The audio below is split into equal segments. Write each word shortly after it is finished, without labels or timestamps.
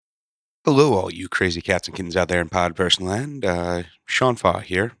Hello, all you crazy cats and kittens out there in Podverse land. Sean Faw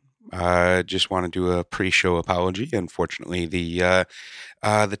here. Just want to do a pre-show apology. Unfortunately, the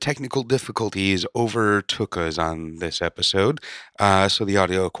technical difficulties overtook us on this episode, so the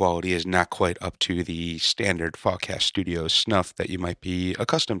audio quality is not quite up to the standard Fawcast Studios snuff that you might be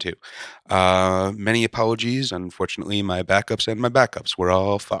accustomed to. Many apologies. Unfortunately, my backups and my backups were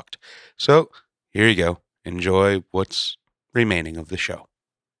all fucked. So here you go. Enjoy what's remaining of the show.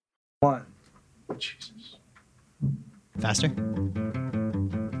 One. Jesus. Faster?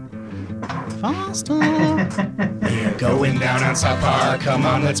 We're going down on South Park. Come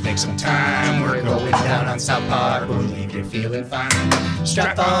on, let's make some time. We're going down on South Park. We'll leave you feeling fine.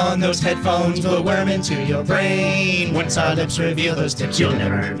 Strap on those headphones, we'll worm into your brain. Once our lips reveal those tips, you'll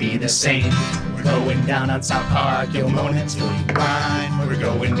never be the same. We're going down on South Park. You'll moan until you whine. We're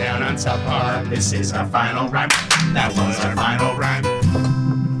going down on South Park. This is our final rhyme. That was our final rhyme.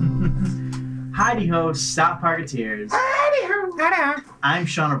 Howdy-ho, South Parketeers. Howdy-ho, howdy-ho. I'm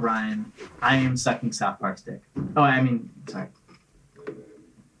Sean O'Brien. I am sucking South Park's dick. Sorry.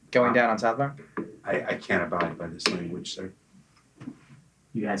 Going down on South Park? I can't abide by this language, sir.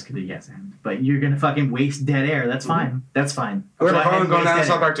 You guys could have yes and, but you're gonna fucking waste dead air. That's fine. That's fine. We're Go ahead and going waste down to dead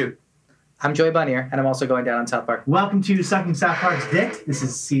South air. Park too. I'm Joey Bunnier, and I'm also going down on South Park. Welcome to Sucking South Park's Dick. This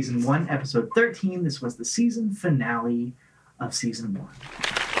is Season 1, Episode 13. This was the season finale of Season 1.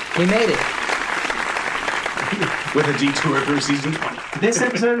 We made it. With a detour through season 20. This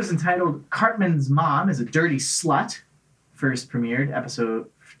episode is entitled Cartman's Mom is a Dirty Slut. First premiered episode...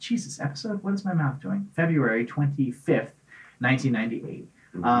 Jesus, episode? What is my mouth doing? February 25th, 1998.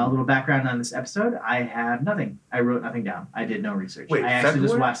 A little background on this episode. I have nothing. I wrote nothing down. I did no research. Wait, I actually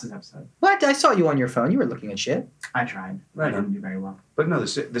just February? watched this episode. What? I saw you on your phone. You were looking at shit. I tried. Right I didn't on. do very well. But no,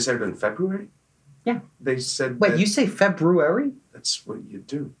 this aired in February? Yeah. They said Wait, that you say February? that's what you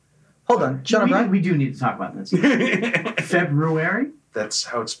do. Hold on. Sean O'Brien? We do need to talk about this. February? That's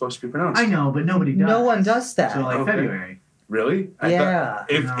how it's supposed to be pronounced. I know, but nobody does. No one does that. So, Okay. February. Really? Yeah.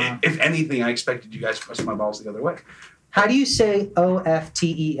 If anything, I expected you guys to push my balls the other way. How do you say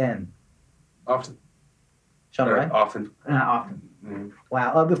O-F-T-E-N? Often. Sean Or O'Brien? often. Often. Mm.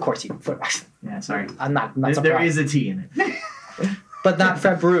 Wow. Of course you... Yeah, sorry. I'm not There surprised. is a T in it. But not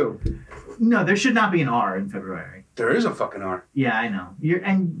Febru. No, there should not be an R in February. There is a fucking R. Yeah, I know.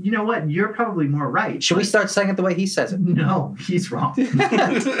 And you know what? You're probably more right. Should we but- start saying it the way he says it? No, he's wrong.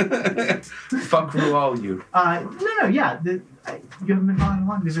 Fuck through all you. No, yeah. You haven't been following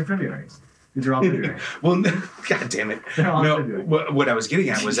along. These are Februarys. These are all February. Well, God damn it. They're all No, February. what I was getting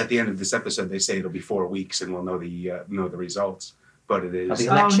at was at the end of this episode, they say it'll be 4 weeks and we'll know the results. But it Of is.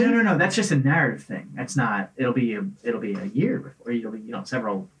 the election? No. That's just a narrative thing. That's not. It'll be a year before. It'll be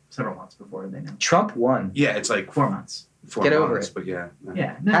several months before they know. Trump won. Yeah, it's like 4 months. 4 Get over months, it. but yeah.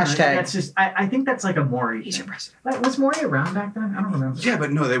 Yeah. No, Hashtag. That's just. I think that's like a Maury. He's your thing. president. Was Maury around back then? I don't remember. Yeah,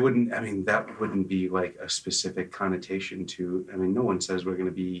 but no, they wouldn't. I mean, that wouldn't be like a specific connotation to. I mean, no one says we're going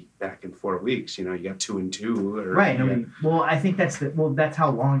to be back in 4 weeks. You got 2 and 2. Or, Right. you Nobody, well, I think that's that's how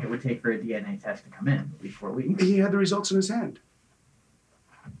long it would take for a DNA test to come in. It'd be 4 weeks. He had the results in his hand.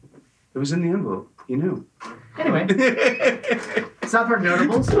 It was in the envelope. He knew. Anyway, South Park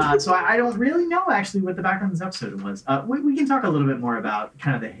notables. So I don't really know actually what the background of this episode was. We can talk a little bit more about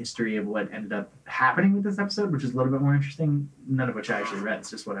kind of the history of what ended up happening with this episode, which is a little bit more interesting. None of which I actually read. It's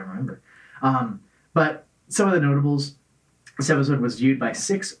just what I remember. But some of the notables. This episode was viewed by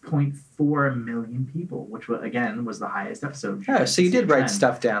 6.4 million people, which again was the highest episode. Oh, so you did write Trend.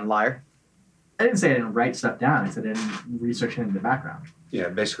 stuff down, liar. I didn't say I didn't write stuff down. I said I didn't research into the background. Yeah,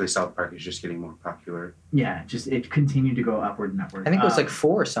 basically, South Park is just getting more popular. Yeah, it continued to go upward and upward. I think it was like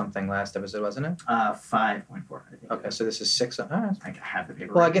 4 or something last episode, wasn't it? 5.4. I think. Okay, so this is 6. All right. I have the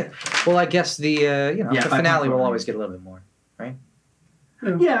paper. Well, right I guess the Yeah, the finale 5.4. will always get a little bit more. there.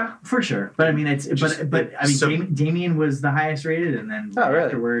 Yeah, for sure. But I mean, but I mean, So- Damien was the highest rated, and then Oh, really?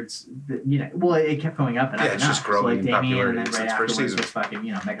 afterwards, it kept going up and up. Yeah, and it's just up. growing so, like, in Damien, popularity and then since right first afterwards season. was fucking,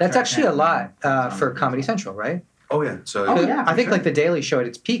 Megatron That's actually a and- lot and for Comedy Central, right? Oh yeah, so Oh, yeah, I for think sure. like The Daily Show at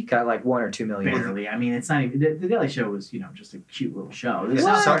its peak got like 1 or 2 million. Barely. I mean, it's not even the Daily Show was just a cute little show.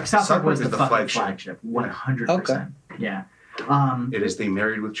 Yeah, South Park was is the the fucking flagship. 100%. Yeah. it is the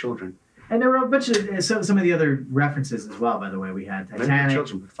Married with Children. And there were a bunch of some of the other references as well. By the way, we had Married with Titanic.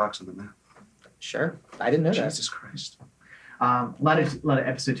 Children with Fox on the map. Sure, I didn't know that. Jesus Christ. A lot of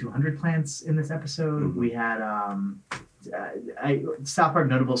episode 200 plants in this episode. Mhm. We had South Park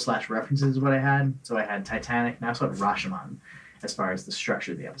notable / references is what I had. So I had Titanic, and I also had Rashomon as far as the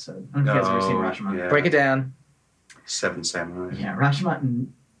structure of the episode. I don't know if you guys have ever seen Oh, Rashomon. yeah. Break it down. 7 Samurai. Yeah, Rashomon.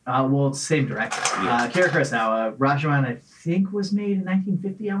 Well, it's the same director. Yeah. Akira Kurosawa. Rashomon, I think, was made in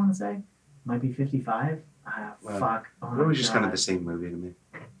 1950, I want to say. Might be 55. Wow. Fuck. Oh, It was just kind of God. the same movie to me.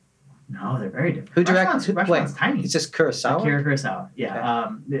 No, they're very different. Who directed? Rashomon's tiny. Is this Kurosawa? Akira Kurosawa. Yeah.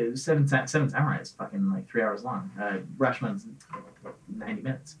 The Seven Samurai is fucking like 3 hours long. Rashomon's 90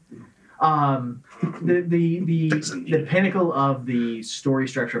 minutes. The pinnacle of the story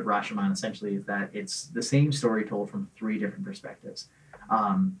structure of Rashomon essentially is that it's the same story told from 3 different perspectives,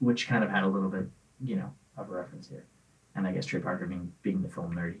 which kind of had a little bit, of a reference here. And I guess Trey Parker, being the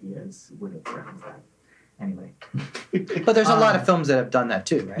film nerd he is, would have referenced that. Anyway. But there's a lot of films that have done that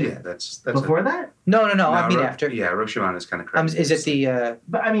too, right? Yeah, that's Before that? No. I mean after. Yeah, Rashomon is kind of crazy. Is it the?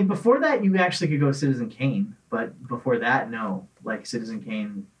 But I mean, before that, you actually could go Citizen Kane. But before that, no. Like Citizen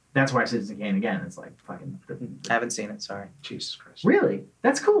Kane. That's why Citizen Kane again. It's like fucking. I haven't seen it. Sorry. Jesus Christ. Really?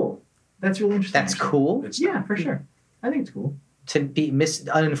 That's cool. That's really interesting. That's actually. cool. Yeah, for sure. I think it's cool. To be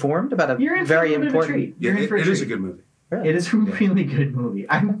uninformed about a You're in very for a bit of a important. treat. Yeah, You're in for it a is a treat. good movie. It is a really good movie.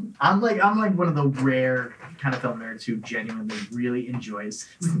 I'm like one of the rare kind of film nerds who genuinely really enjoys.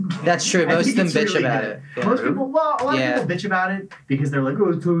 That's true. I Most of think them it's bitch really about good. it. Yeah. Most people, well, a lot Yeah. of people bitch about it because they're like, oh,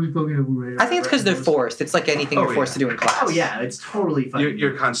 it's totally fucking overrated. I think it's because they're forced. It's like anything Oh, you're forced yeah. to do in class. Oh yeah, it's totally fucking.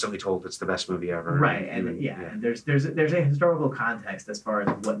 You're constantly told it's the best movie ever. right, and and there's a historical context as far as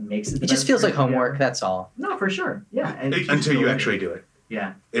what makes it. The It just best feels like movie homework. ever. That's all. No, for sure. Yeah, and Until you actually do it.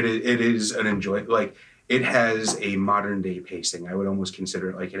 Yeah. It is an enjoy. Like, it has a modern day pacing. I would almost consider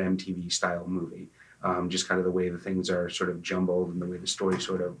it like an MTV style movie. Just kind of the way the things are sort of jumbled and the way the story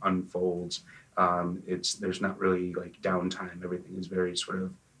sort of unfolds. There's not really like downtime. Everything is very sort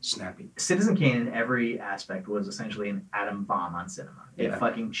of snappy. Citizen Kane in every aspect was essentially an atom bomb on cinema. It Yeah.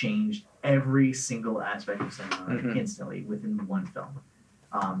 fucking changed every single aspect of cinema Mhm. instantly within one film.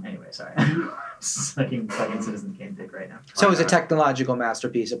 Anyway, sorry. sucking Citizen Kane dick right now. So it's a technological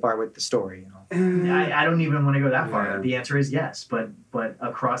masterpiece apart with the story. I don't even want to go that far. Yeah. The answer is yes, but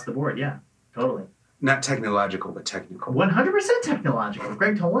across the board, yeah. Totally. Not technological, but technical. 100% technological.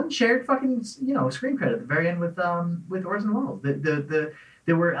 Greg Toland shared fucking screen credit at the very end with Orson Welles.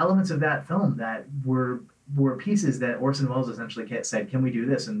 There were elements of that film that were pieces that Orson Welles essentially said, "Can we do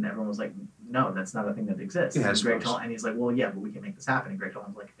this?" And everyone was like, "No, that's not a thing that exists." Yeah, I and Greg suppose. Toland, and he's like, "Well, yeah, but we can make this happen." And Greg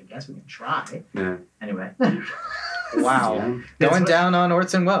Toland's like, "I guess we can try." Yeah. Anyway. Wow. Yeah. That's Going what- down on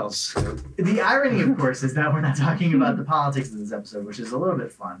Orson Welles. The irony, of course, is that we're not talking about the politics of this episode, which is a little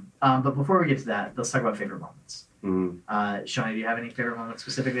bit fun. But before we get to that, let's talk about favorite moments. Shawnee, do you have any favorite moments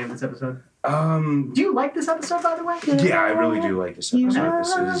specifically in this episode? Do you like this episode, by the way? Yeah, I really do like this episode. This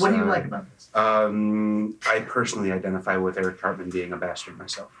is, What do you like about this? I personally identify with Eric Cartman being a bastard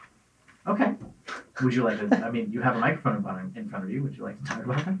myself. Okay. Would you like to? I mean, you have a microphone in front of you. Would you like to talk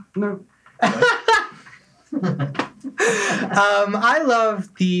about that? No. I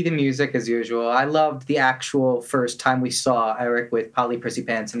loved the music as usual. I loved the actual first time we saw Eric with Polly Prissy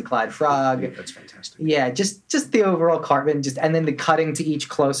Pants and Clyde Frog. Yeah, that's fantastic. Yeah, just the overall Cartman, and then the cutting to each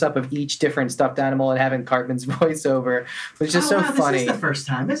close up of each different stuffed animal and having Cartman's voiceover was just so wow, funny. This is the first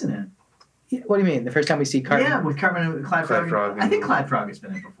time, isn't it? What do you mean? The first time we see Cartman? Yeah, with Cartman and Clyde Frog. I think Clyde Frog has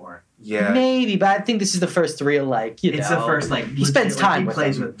been in before. Yeah. Maybe, but I think this is the first real It's the first He spends time he with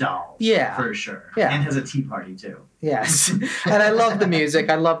plays them. with dolls. Yeah. for sure. Yeah. and has a tea party too. Yes, and I love the music.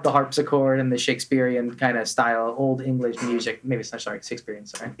 I love the harpsichord and the Shakespearean kind of style, old English music. Maybe it's not Shakespearean.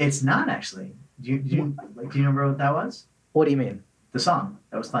 Sorry. It's not actually. Do you remember what that was? What do you mean? The song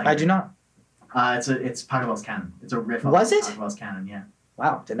that was playing. I do not. It's Pachelbel's Canon. It's a riff. Was off it? Pachelbel's Canon. Yeah.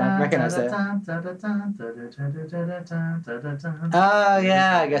 Wow, did not recognize that. Oh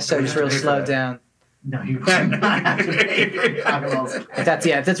yeah, I guess so. Just real slowed down. No, you do not have to pay for Pachelbel's.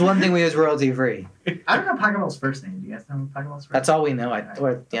 If that's one thing we use royalty free. I don't know Pachelbel's first name. Do you guys know Pachelbel's first? That's all we know.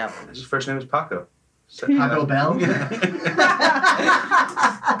 Yeah. His first name is Paco. Taco Bell.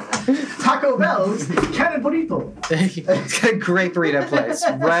 Taco Bell's Canon Bonito. It's got a great burrito place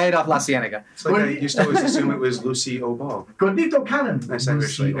right off La Cienega. It's like I used to always assume it was Lucy O'Ball. Gordito Cannon. Nice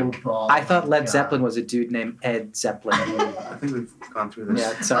Irish Lucy lady. O'Ball. I thought Led God. Zeppelin was a dude named Ed Zeppelin. I think we've gone through this.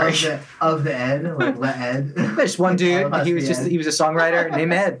 Yeah, sorry. Of the Ed, like Le Ed. There's one dude. All of us, He was the Ed. he was a songwriter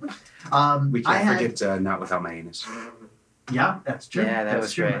named Ed. We can't forget Not Without My Anus. Yeah, that's true. Yeah, that that's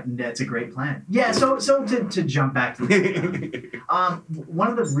was true. great. That's a great plan. Yeah, so to jump back to the one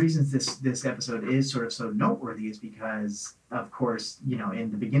of the reasons this episode is sort of so noteworthy is because, of course,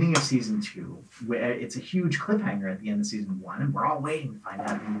 in the beginning of season 2, where it's a huge cliffhanger at the end of season 1, and we're all waiting to find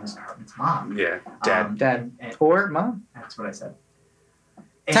out who was Cartman's mom. Yeah, Dad. Dad. And Or mom. that's what I said.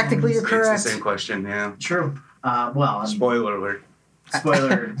 Technically, you're It's correct. the same question, yeah. True. Well, I mean, Spoiler alert.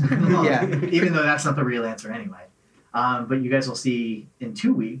 spoiler. Yeah. Even though that's not the real answer anyway. But you guys will see in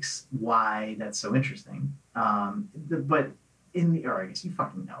 2 weeks why that's so interesting. But or I guess you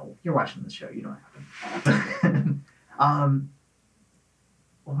fucking know. You're watching the show. You know what happened.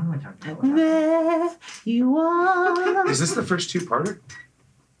 What am I talking about? There you are. Is this the first two-parter?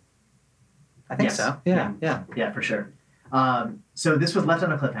 I think Yes. so. Yeah. Yeah, for sure. So this was left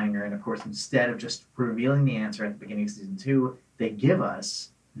on a cliffhanger, and of course, instead of just revealing the answer at the beginning of season 2, they give us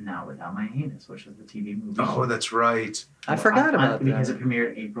Not Without My Anus, which is the TV movie. Oh, that's right. I forgot about that. Because it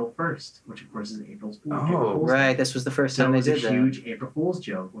premiered April 1st, which of course is April Oh, Fool's Right, this was the first So time it they was a did that. huge April Fool's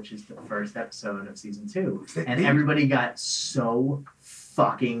joke, which is the first episode of season 2. And They- everybody got so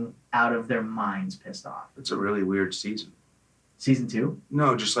fucking out of their minds pissed off. It's a really weird season. Season 2?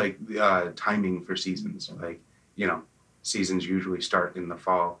 No, just like timing for seasons. Like, seasons usually start in the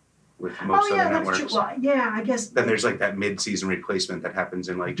fall with most other networks. Well, yeah, I guess. Then there's like that mid-season replacement that happens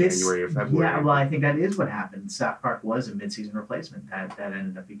in like This- January or February. Yeah, well, I think that is what happened. South Park was a mid-season replacement that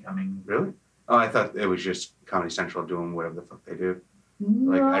ended up becoming. Really? Oh, I thought it was just Comedy Central doing whatever the fuck they do.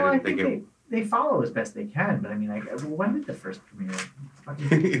 No, I didn't think they follow as best they can, but I mean, when did the first premiere?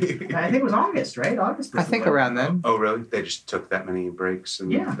 Fucking- I think it was August, right? August. Was I the think one. around then. Oh, really? They just took that many breaks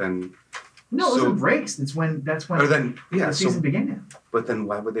and Yeah. then. No, it So- wasn't breaks. That's when Or then, yeah. the season So, began. but then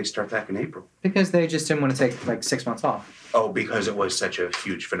why would they start back in April? Because they just didn't want to take like 6 months off. Oh, because it was such a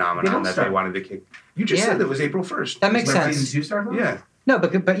huge They phenomenon don't that start- they wanted to kick. You just Yeah. said that was April 1st. That makes Is that sense. Season 2 started. off? Yeah. No,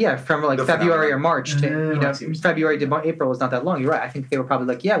 but yeah, from like The February phenomenon. or March to I see what you're February to April was not that long. You're right. I think they were probably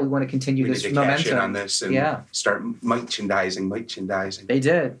like, yeah, we want to continue We need this to cash in momentum. on this and Yeah. start merchandising. They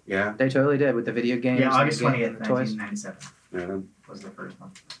did. Yeah. They totally did with the video games. Yeah, and August the game- 20th, and the toys. 1997 Yeah. was the first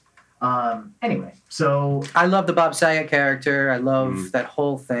one. Anyway, so I love the Bob Saget character. I love Mm. that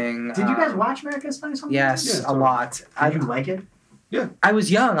whole thing. did you guys watch America's Funniest Home Yes, Yeah, a totally. lot. Videos? Did you like it? I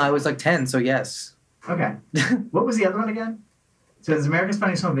was young. I was like 10, so yes. Okay. What was the other one again? So there's America's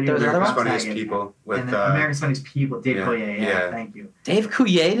Funniest Home Videos. There was another America's one? Funniest Saget, People and with then America's Funniest People, Dave yeah, Coulier, yeah. thank you. Dave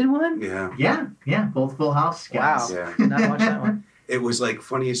Coulier did one? yeah. Yeah, both Full House guys. Wow. Yeah. Not watch that one. It was like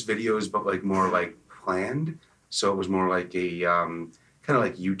funniest videos, but like more like planned. So it was more like a kind of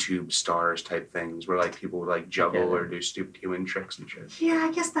like YouTube stars type things where like people would like juggle or do stupid human tricks and shit. Yeah,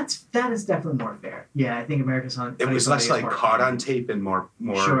 I guess that is definitely more fair. Yeah, I think America's Funniest It was less is like more caught fun. on tape and more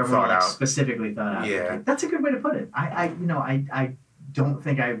Sure, more thought like out. specifically thought out. Yeah. That's a good way to put it. I don't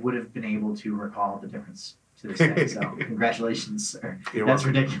think I would have been able to recall the difference to this day. So congratulations, sir. You're That's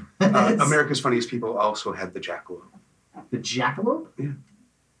welcome. ridiculous. America's Funniest People also had the Jackalope. The Jackalope?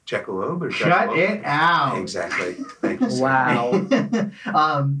 Jackalope or Shut Jackalope? it out. Exactly. Thank you. sir.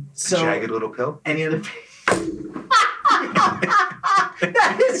 Wow. So Jagged Little Pill. any other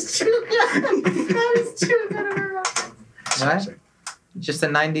that is too good. That is too good of a reference. What? Just a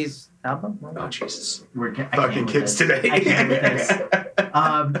 90s album? Oh Jesus! I can't Fucking with kids this. today. I can't with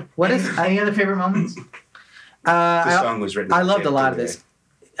this. What is... Any other favorite moments? This I song was written. loved by a lot of Dave this.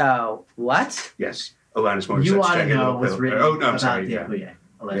 What? Yes. Alanis Morissette. You ought to Jagged know Little was Pill. written Oh no, I'm about sorry. Dave Yeah. Coulier,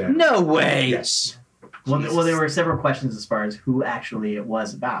 allegedly. Yeah. No way. Yes. Well, there were several questions as far as who actually it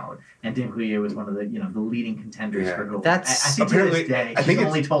was about, and Dave Coulier was one of the the leading contenders Yeah. for who. That's- I think to Apparently- this day, I think he's it's-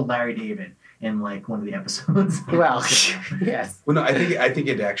 only told Larry David in like one of the episodes. Well, yes. Well, no, I think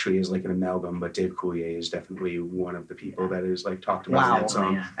it actually is like an amalgam, but Dave Coulier is definitely one of the people that is like talked about Wow. in that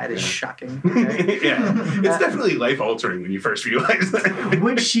song. Yeah. That is Yeah. shocking. Yeah, it's definitely life altering when you first realize that.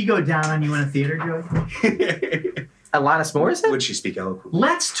 Would she go down on you in a theater, Joey? Alanis Morissette? Would she speak eloquently?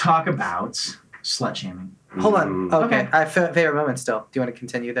 Let's talk about slut shaming. Hold on. Mm. Okay. Okay. I have favorite moment still. Do you want to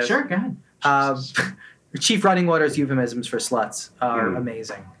continue those? Sure, go ahead. Chief Running Water's euphemisms for sluts are Mm.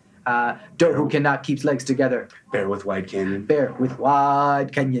 amazing. Doe who cannot keep legs together. Bear with Wide Canyon. Bear with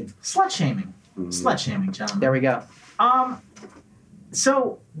wide canyon. Slut shaming. Mm. Slut shaming, gentlemen. There we go.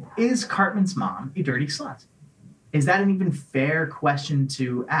 So is Cartman's mom a dirty slut? Is that an even fair question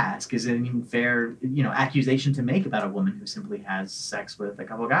to ask? Is it an even fair, accusation to make about a woman who simply has sex with a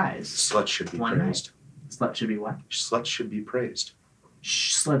couple guys? Sluts should be One night. praised. Slut should be what? Sluts should be praised.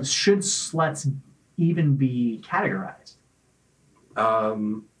 Should sluts even be categorized?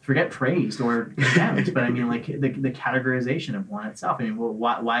 Forget praised or condemned, but I mean, like the categorization of one itself. I mean, well,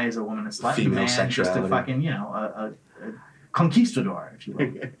 why is a woman a slut? Female A man just a sexuality. fucking, a conquistador, if you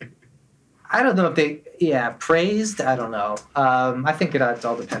will. I don't know if they, praised. I don't know. I think it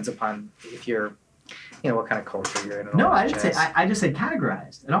all depends upon if you're, what kind of culture you're in. And No, all I that didn't say. jazz. I just said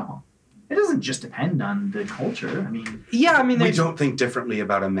categorized at all. It doesn't just depend on the culture. I mean, Yeah, I mean, We there's, don't think differently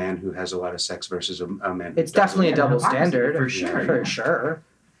about a man who has a lot of sex versus a man. Who it's definitely a Yeah, double obviously, standard for sure, For yeah. sure.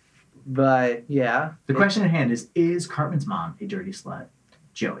 But yeah, the question at hand is Cartman's mom a dirty slut?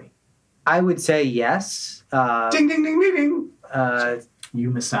 Joey. I would say yes. Ding, ding, ding, ding, ding. You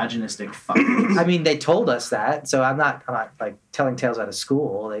misogynistic fuck. I mean, they told us that, so I'm not like telling tales out of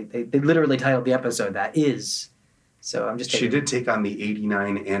school. They literally titled the episode that is. So I'm just. She did take on the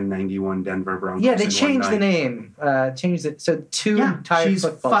 89 and 91 Denver Broncos. Yeah, they in changed one the night. name. Changed it. So two Yeah, entire she's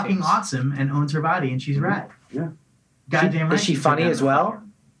football fucking teams. awesome and owns her body, and she's rad. Yeah. Goddamn right. Is she took funny down as the well?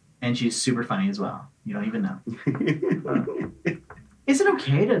 fucking- And she's super funny as well. You don't even know. Is it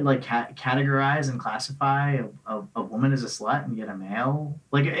okay to like categorize and classify a woman as a slut and yet a male?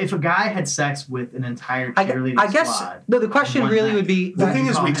 Like if a guy had sex with an entire cheerleading I guess squad. no. The question one really night. would be. The thing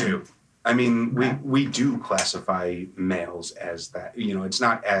is, we Call him. do. I mean, Okay. we do classify males as that. You know, it's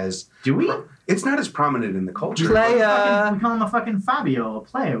not as Do we? it's not as prominent in the culture. Play- We call him a fucking Fabio, a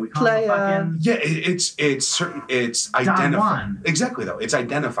player. We call him a Player. fucking Yeah, it's certain. It's Don identified. Juan. Exactly though. It's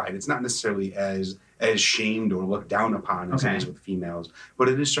identified. It's not necessarily as shamed or looked down upon as Okay. it is with females, but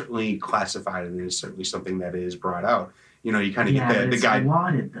it is certainly classified, and it is certainly something that is brought out. You know, you kind of Yeah, get but the it's guy.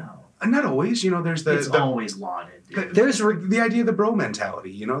 lauded though. Not always. You know, there's It's the always lauded. Dude. there's the idea of the bro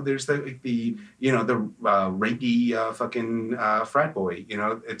mentality. You know, there's the you know the rapey fucking frat boy. You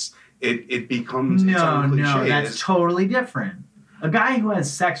know, it becomes its No, own cliche. no, that's It's- totally different. A guy who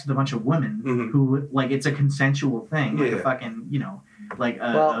has sex with a bunch of women Mhm. who like it's a consensual thing, like Yeah. a fucking like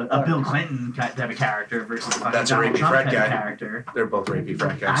Well, a Bill Clinton type of character versus a fucking That's a Donald rapey Trump frat type guy. of character. they're both rapey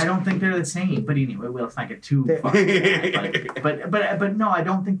frat guys. I don't think they're the same, but anyway, well, let's not get too They're- far. into that, but no, I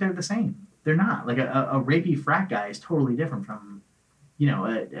don't think they're the same. They're not. Like a rapey frat guy is totally different from,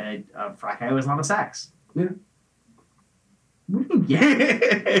 a frat guy who has a lot of sex. Yeah. What do you mean,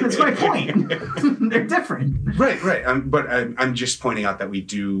 yeah? That's my point. They're different. Right. But I'm just pointing out that we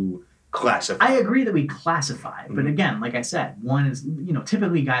do classify. I agree that we classify, but Mhm. again, like I said, one is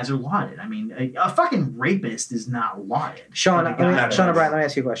typically guys are lauded. I mean, a fucking rapist is not lauded. Sean, But a guy- not Sean at O'Brien, all. let me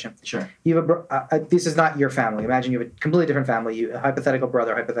ask you a question. Sure. You have this is not your family. Imagine you have a completely different family. You a hypothetical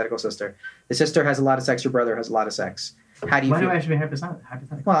brother, hypothetical sister. The sister has a lot of sex. Your brother has a lot of sex. How do you Why feel? do I have to be hypothetical?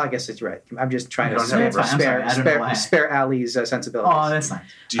 Well, I guess it's right. I'm just trying You to don't have a brother. I'm sorry, I don't know why. spare Ali's sensibilities. Oh, that's nice.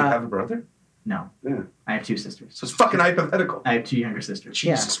 Do you have a brother? No. Yeah. I have two sisters. So it's fucking hypothetical. I have two younger sisters.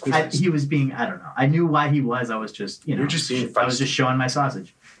 Jesus Christ. He was being, I don't know. I knew why he was. I was just, You're just being I was feisty. just showing my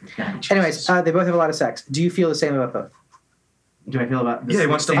sausage. Anyways, they both have a lot of sex. Do you feel the same about both? Do I feel about this? Yeah, he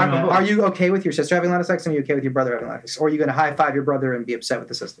wants to same have about- both. Are you okay with your sister having a lot of sex, and are you okay with your brother having a lot of sex? Or are you going to high five your brother and be upset with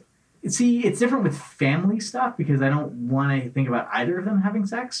the sister? See, it's different with family stuff because I don't want to think about either of them having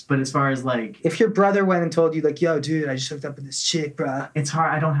sex. But as far as like, If your brother went and told you, like, yo, dude, I just hooked up with this chick, bruh. it's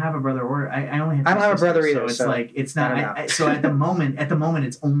hard. I don't have a brother or I only have. I don't two have a brother sisters, either, So it's so like it's not. I don't know. So at the moment,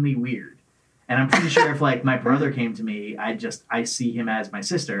 it's only weird. And I'm pretty sure if like my brother came to me, I see him as my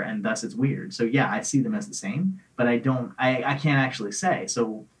sister, and thus it's weird. So yeah, I see them as the same, but I don't. I can't actually say.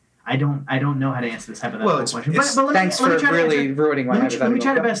 So I don't know how to answer this hypothetical Well, it's- question. it's- But let Thanks me for try to really answer- ruining my let me hypothetical.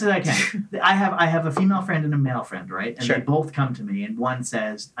 try the best that I can. I have a female friend and a male friend, right? And Sure. they both come to me, and one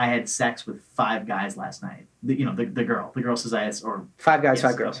says, "I had sex with 5 guys last night." The girl. The girl says, "I had," or 5 guys,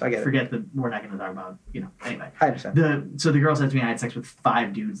 yes, 5 girls. I get it. Forget that we're not going to talk about anyway. I understand. So the girl said to me, "I had sex with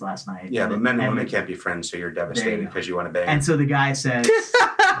 5 dudes last night." Yeah, but men and women the- can't be friends, so you're There devastated you go. because you want to bang. And so the guy says,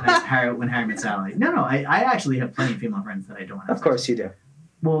 that's when Harry met Sally. No, I actually have plenty of female friends that I don't have. Of sex course you do. with.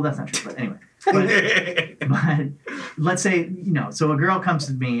 Well, that's not true, but anyway. But let's say, so a girl comes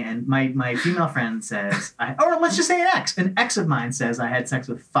to me and my female friend says, or let's just say an ex of mine says I had sex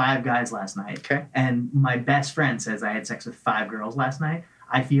with 5 guys last night. Okay. And my best friend says I had sex with 5 girls last night.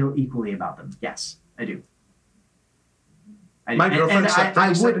 I feel equally about them. Yes, I do. I do. My And- girlfriend and sucked I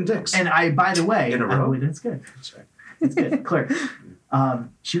would, 37 dicks. and by the way, In a I row? would, that's good. Sorry. It's good. Clerk.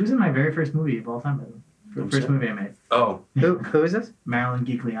 She was in my very first movie of all time, by the way. The I'm first sorry? movie I made. Oh, Who is this? Marilyn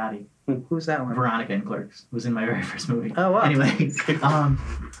Gigliotti. Who's that one? Veronica in Clerks was in my very first movie. Oh, wow. Anyway, I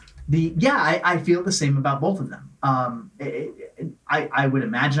feel the same about both of them. I would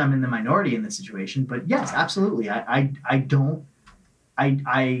imagine I'm in the minority in this situation, but yes, absolutely. I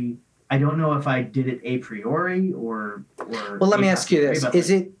don't know if I did it a priori or. Well, let me a ask you this: posteriori, Is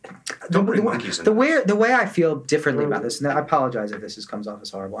it don't bring monkeys in. the way I feel differently about this? And I apologize if this comes off as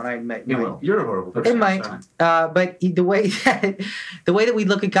horrible, and I might. It will. You're a horrible person. It might, so- but the way that we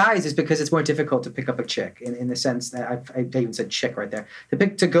look at guys is because it's more difficult to pick up a chick. In the sense that I even said chick right there.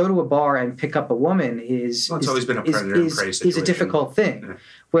 To go to a bar and pick up a woman is Well, it's always been a is- predator and is- prey is a situation. difficult thing, Yeah.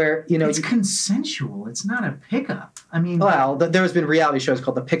 where It's consensual. It's not a pickup. I mean, well, there has been reality shows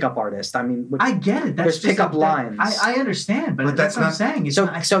called The Pickup Artist. I mean, I get it. That's There's just pickup lines. I understand, but But that's that's what I'm not- saying. It's so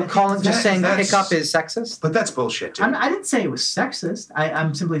not, so I think Colin just saying that's- pickup is sexist. But that's bullshit, dude. I didn't say it was sexist.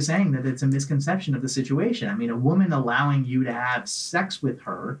 I'm simply saying that it's a misconception of the situation. I mean, a woman allowing you to have sex with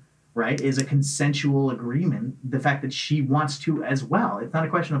her right, is a consensual agreement. The fact that she wants to as well. It's not a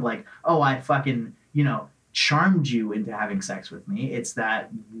question of like, oh, I fucking, charmed you into having sex with me. It's that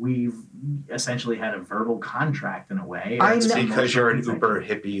we've essentially had a verbal contract in a way. I It's know. because you're an uber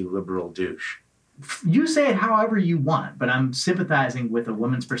hippie liberal douche. You say it however you want, but I'm sympathizing with a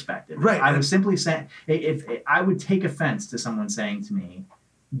woman's perspective. Right. I was simply saying, if I would take offense to someone saying to me,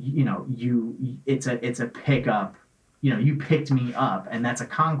 it's a pickup. You picked me up, and that's a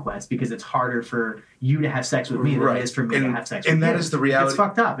conquest because it's harder for you to have sex with me than it is for me to have sex with you. And that is the reality. It's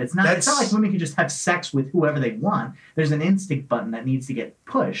fucked up. It's not like women can just have sex with whoever they want. There's an instinct button that needs to get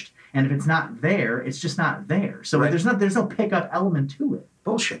pushed, and if it's not there, it's just not there. So Right. there's no pickup element to it.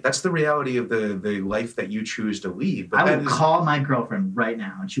 Bullshit. That's the reality of the life that you choose to lead. But I will call my girlfriend right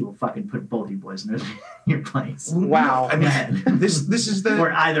now, and she will fucking put both you boys in your place. Wow. I mean, this is the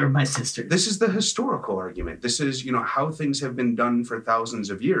Or either of my sisters. this is the historical argument. This is how things have been done for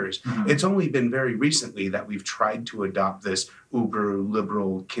thousands of years. Mhm. It's only been very recently that we've tried to adopt this uber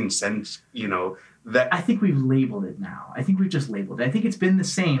liberal consent. That I think we've labeled it now. I think we've just labeled it. I think it's been the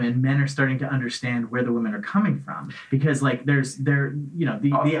same, and men are starting to understand where the women are coming from because, like,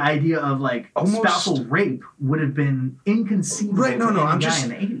 the idea of like Almost- spousal rape would have been inconceivable. Right, no, to no, any I'm guy just- in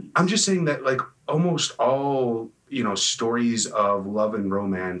the 80s. I'm just saying that like almost all stories of love and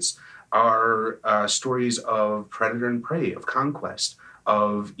romance are stories of predator and prey, of conquest,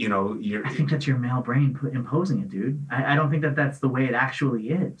 of your. I think that's your male brain imposing it, dude. I don't think that's the way it actually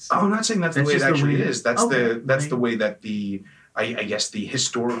is. Oh, I'm not saying that's the That's way it just the actually way is. That's okay, that's right. the way that I guess the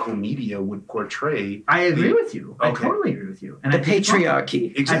historical media would portray. I agree with you. I Okay. totally agree with you. And The I think it's wrong.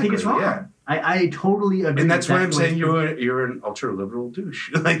 patriarchy. Exactly. I think it's wrong. Yeah. I totally agree. And that's why I'm the way saying it's- you're an ultra liberal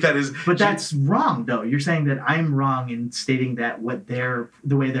douche. Like that is. But that's wrong, though. You're saying that I'm wrong in stating that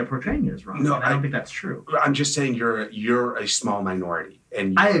the way they're portraying it is wrong. No, and I don't think that's true. I'm just saying you're a small minority,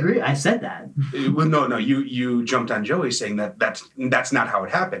 and I agree. I said that. Well, no, you jumped on Joey saying that's not how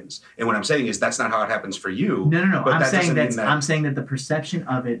it happens, and what I'm saying is that's not how it happens for you. No. But I'm that saying doesn't mean I'm saying that the perception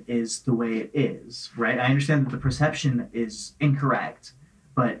of it is the way it is, right? I understand that the perception is incorrect,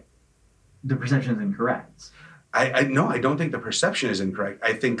 but the perception is incorrect. I don't think the perception is incorrect.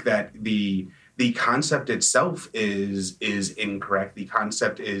 I think that the concept itself is incorrect. The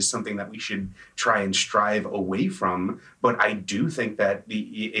concept is something that we should try and strive away from. But I do think that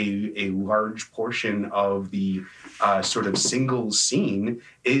a large portion of the sort of singles scene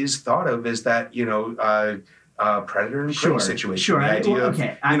is thought of as that predator and prey situation. Sure. The idea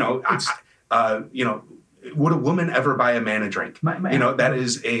okay. of would a woman ever buy a man a drink? That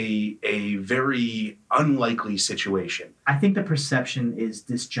is a very unlikely situation. I think the perception is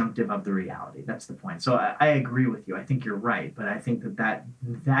disjunctive of the reality. That's the point. So I agree with you. I think you're right, but I think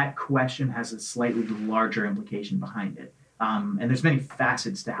that question has a slightly larger implication behind it. And there's many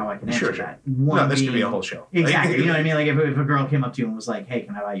facets to how I can answer Sure. that. No, this could be a whole show. Exactly. You know what I mean? Like if a girl came up to you and was like, "Hey,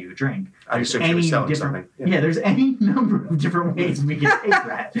 can I buy you a drink?" I There's assume she was selling different. something. Yeah, there's any number of different ways we can take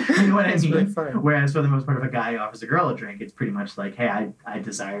that. You know what I That's mean? really funny. Whereas for the most part, if a guy offers a girl a drink, it's pretty much like, "Hey, I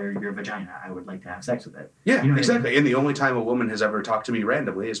desire your vagina. I would like to have sex with it." Yeah, You know what I exactly. And the only time a woman has ever talked to me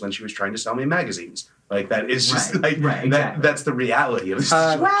randomly is when she was trying to sell me magazines. Like that is just Right, exactly. that's the reality of the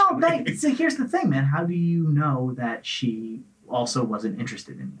situation. Well, so here's the thing, man. How do you know that she also wasn't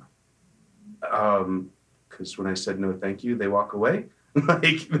interested in you? Because when I said no, thank you, they walk away.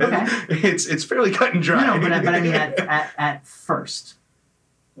 Okay. It's fairly cut and dry. No, but I mean at first,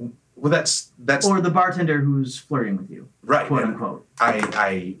 well, that's or the bartender who's flirting with you, right. quote and unquote.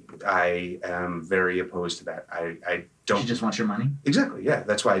 I am very opposed to that. I don't She just wants your money. exactly. Yeah,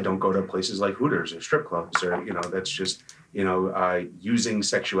 that's why I don't go to places like Hooters or strip clubs or that's just using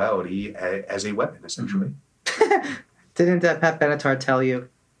sexuality as a weapon essentially. Didn't Pat Benatar tell you?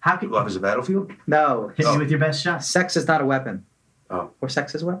 How can Love is a battlefield. No. hit me with your best shot? Sex is not a weapon. Oh. Or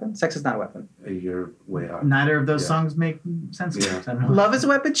sex is a weapon? Sex is not a weapon. You're way off. Neither of those Yeah. songs make sense. To me. Yeah. I don't know. Love is a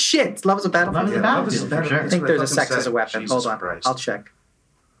weapon? Shit. Love is a battlefield. Love is a Yeah, love is a battlefield, for sure. I That's think what there's a fucking sex as a said. weapon. Jesus Hold on. Christ. I'll check.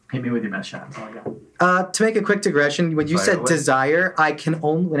 Hit me with your best shot. That's all I got. To make a quick digression, when you Fire said away. desire, I can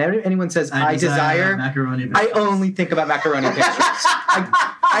only, whenever anyone says I desire, macaroni. I only think about macaroni pictures.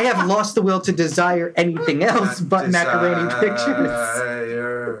 I have lost the will to desire anything else but macaroni pictures.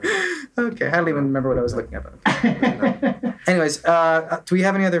 Desire. Okay, I don't even remember what I was looking at. Anyways, do we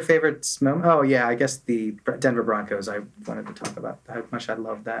have any other favorites? Oh yeah, I guess the Denver Broncos. I wanted to talk about how much I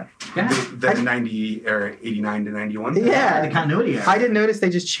love that. Yeah. The 90 or 89 to 91. Yeah. The continuity. I didn't notice they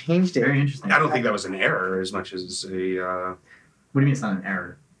just changed it. Very interesting. I don't think that was an error as much as a. What do you mean it's not an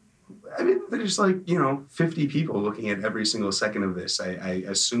error? I mean, there's 50 people looking at every single second of this. I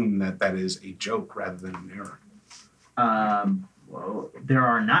assume that is a joke rather than an error. well, there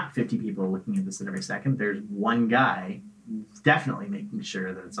are not 50 people looking at this at every second. There's one guy definitely making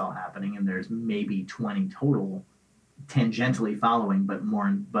sure that it's all happening, and there's maybe 20 total tangentially following,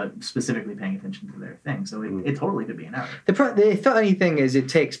 but specifically paying attention to their thing. So it totally could be an error. The funny thing is, it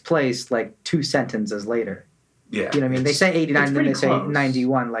takes place like 2 sentences later. Yeah. You know what I mean? They say 89, and then they pretty say close.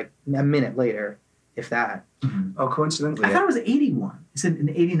 91, like a minute later, if that. Oh, coincidentally, I thought it was 81. Is it an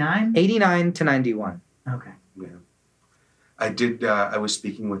 89? 89 to 91. Okay. yeah. I did. I was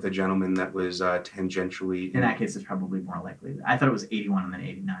speaking with a gentleman that was tangentially. In that case, it's probably more likely. I thought it was 81 and then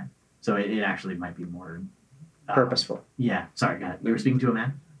 89. So it actually might be more Purposeful. Yeah. Sorry, go ahead. You were speaking to a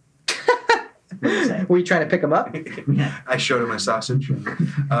man? What did you say? Were you trying to pick him up? Yeah. I showed him my sausage. No,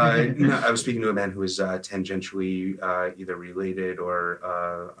 I was speaking to a man who was tangentially either related or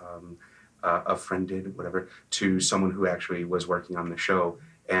a friended, whatever, to someone who actually was working on the show.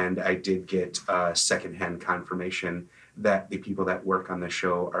 And I did get secondhand confirmation that the people that work on the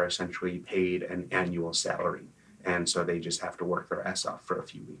show are essentially paid an annual salary. And so they just have to work their ass off for a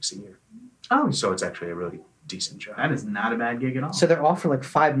few weeks a year. Oh, So it's actually a really decent job. that is not a bad gig at all. So they're off for like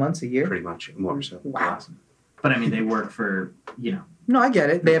 5 months a year? Pretty much, more so. Wow. Awesome. But I mean, they work for, No, I get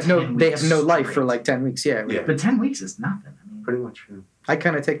it. They have 10 no weeks life for straight. like 10 weeks. Yeah. Yeah. but 10 weeks is nothing. I mean, Pretty much, yeah. I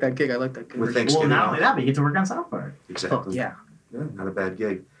kind of take that gig. I like that gig. With well, Thanksgiving. not only that, but you get to work on South Park. Exactly. Yeah. Yeah, not a bad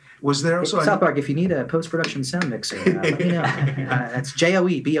gig. Was there also South Park, if you need a post-production sound mixer, let me know. That's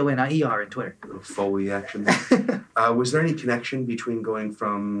JOEBONIER in Twitter. a little Foley action? Was there any connection between going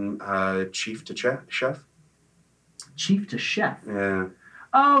from chief to chef? Chief to chef. Yeah.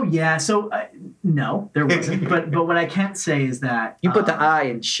 Oh, yeah. So, no, there wasn't. but what I can say is that... You put the I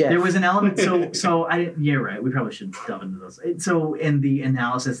in chef. There was an element. Yeah, right. We probably should delve into those. So, in the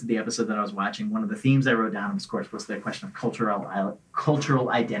analysis of the episode that I was watching, one of the themes I wrote down, of course, was the question of cultural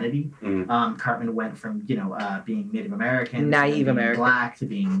identity. Cartman went from being Native American, Naive to being American. Black, to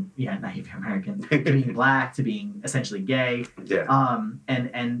being naive American, to being Black, to being essentially gay. Yeah.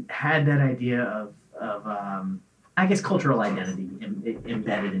 And had that idea of I guess cultural identity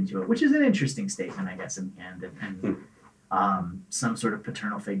embedded into it, which is an interesting statement, I guess, in the end, and some sort of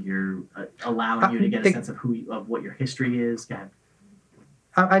paternal figure allowing you to get a sense of what your history is. Go ahead.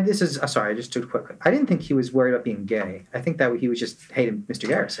 Sorry, I just took a quick. I didn't think he was worried about being gay. I think that he was just hating Mr.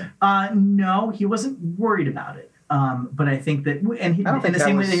 Garrison. No, he wasn't worried about it. But I think that, and he, I don't in think the that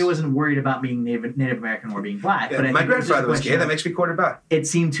same way was- that he wasn't worried about being Native American or being Black. Yeah, But I my think it was just a grandfather was gay. question That of- makes me quarterback. It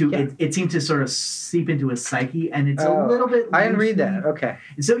seemed to Yeah. it seemed to sort of seep into his psyche, and it's a Oh, little bit. I didn't read loosely- that. Okay.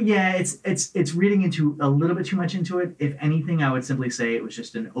 So yeah, it's reading into a little bit too much into it. If anything, I would simply say it was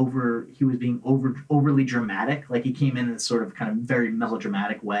just he was being overly dramatic. Like he came in a sort of kind of very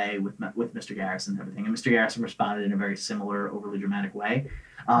melodramatic way with Mr. Garrison and everything, and Mr. Garrison responded in a very similar overly dramatic way.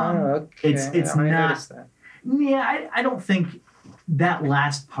 Okay. It's I not. noticed that. Yeah, I don't think that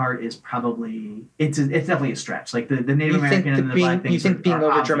last part is probably it's definitely a stretch. Like the Native You think American and the Black things. you think being are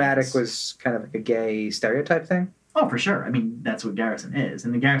over dramatic obvious. was kind of like a gay stereotype thing? Oh, for sure. I mean, that's what Garrison is,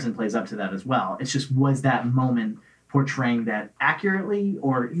 and the Garrison plays up to that as well. It's just, was that moment portraying that accurately,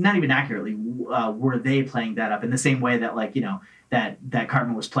 or not even accurately? Were they playing that up in the same way that, like, that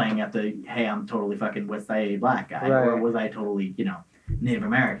Cartman was playing at the, hey, I'm totally fucking with a Black guy, or Right. was I totally, Native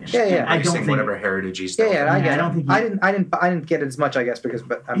American? Yeah. I don't Embracing think whatever heritage he's Yeah, done. yeah. I Yeah, get I it. don't think I didn't get it as much, I guess, because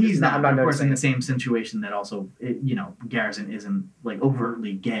he's not. I'm But not of course, in noticing the it. same situation that also, Garrison isn't like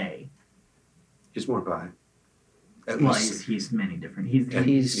overtly gay. He's more bi. At Well, least he's many different. He's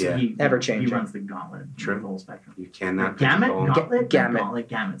ever-changing. He runs the gauntlet, True. the whole spectrum. you cannot Gamut, pigeonhole- gauntlet, Gamut.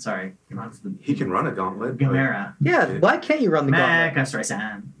 Gamut. Sorry, he runs the. He can run a gauntlet. but- Gamera. Yeah, why can't you run the gauntlet? Mecha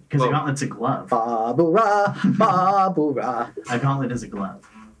Streisand. Because Well- a gauntlet's a glove. Ba-boo-ra, ba-boo-ra. A gauntlet is a glove.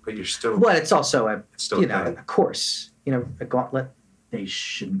 But you're still. Well, it's also a It's still a gay. course. A gauntlet. They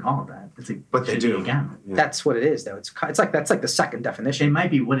shouldn't call it that. But they should be do. a gamut. Yeah. That's what it is, though. That's like the second It definition. might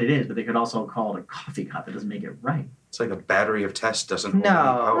be what it is, but they could also call it a coffee cup. It doesn't make it right. It's like a battery of tests doesn't hold No. any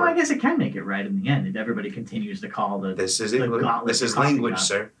Well, I power. guess it can make it right in the end if everybody continues to call the. This is the English. gauntlet This the is coffee language, cup.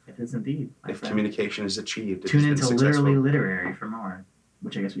 sir. It is indeed. my If friend. communication is achieved, it Tune has been into successful. Literally Literary for more,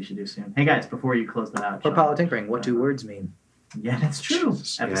 which I guess we should do soon. Hey guys, before you close that out. Or Sean. politinkering. What do words mean? Yeah, that's true.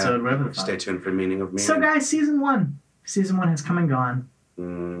 Jesus, yeah. Episode, whatever the fuck. Stay tuned for meaning of meaning. So guys, season one. Season one has come and gone. How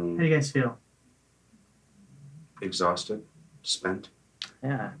Mm, do you guys feel? exhausted, spent.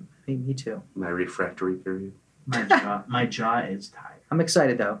 Yeah, me too. My refractory period. My jaw is tired. I'm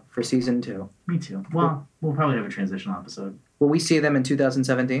excited though for season 2. Me too. Well, we'll probably have a transitional episode. Will we see them in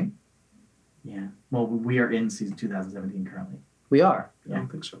 2017? Yeah. Well, we are in season 2017 currently. We are. I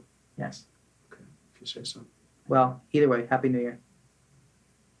don't think so. Yes. If you say so. Well, either way, Happy New Year.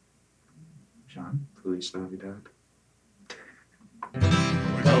 Sean. Feliz Navidad.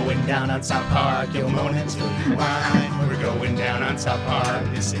 We're going down on South Park. You'll moan until you whine. We're going down on South Park.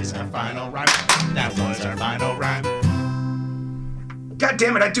 This is our final rhyme. That was our final rhyme. God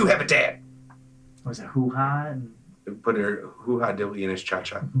damn it, I do have a dad. Was it hoo-ha? And Put her hoo-ha dilly in his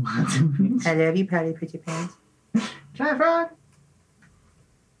cha-cha. I love you, Patty Put Your Pants. Giant frog.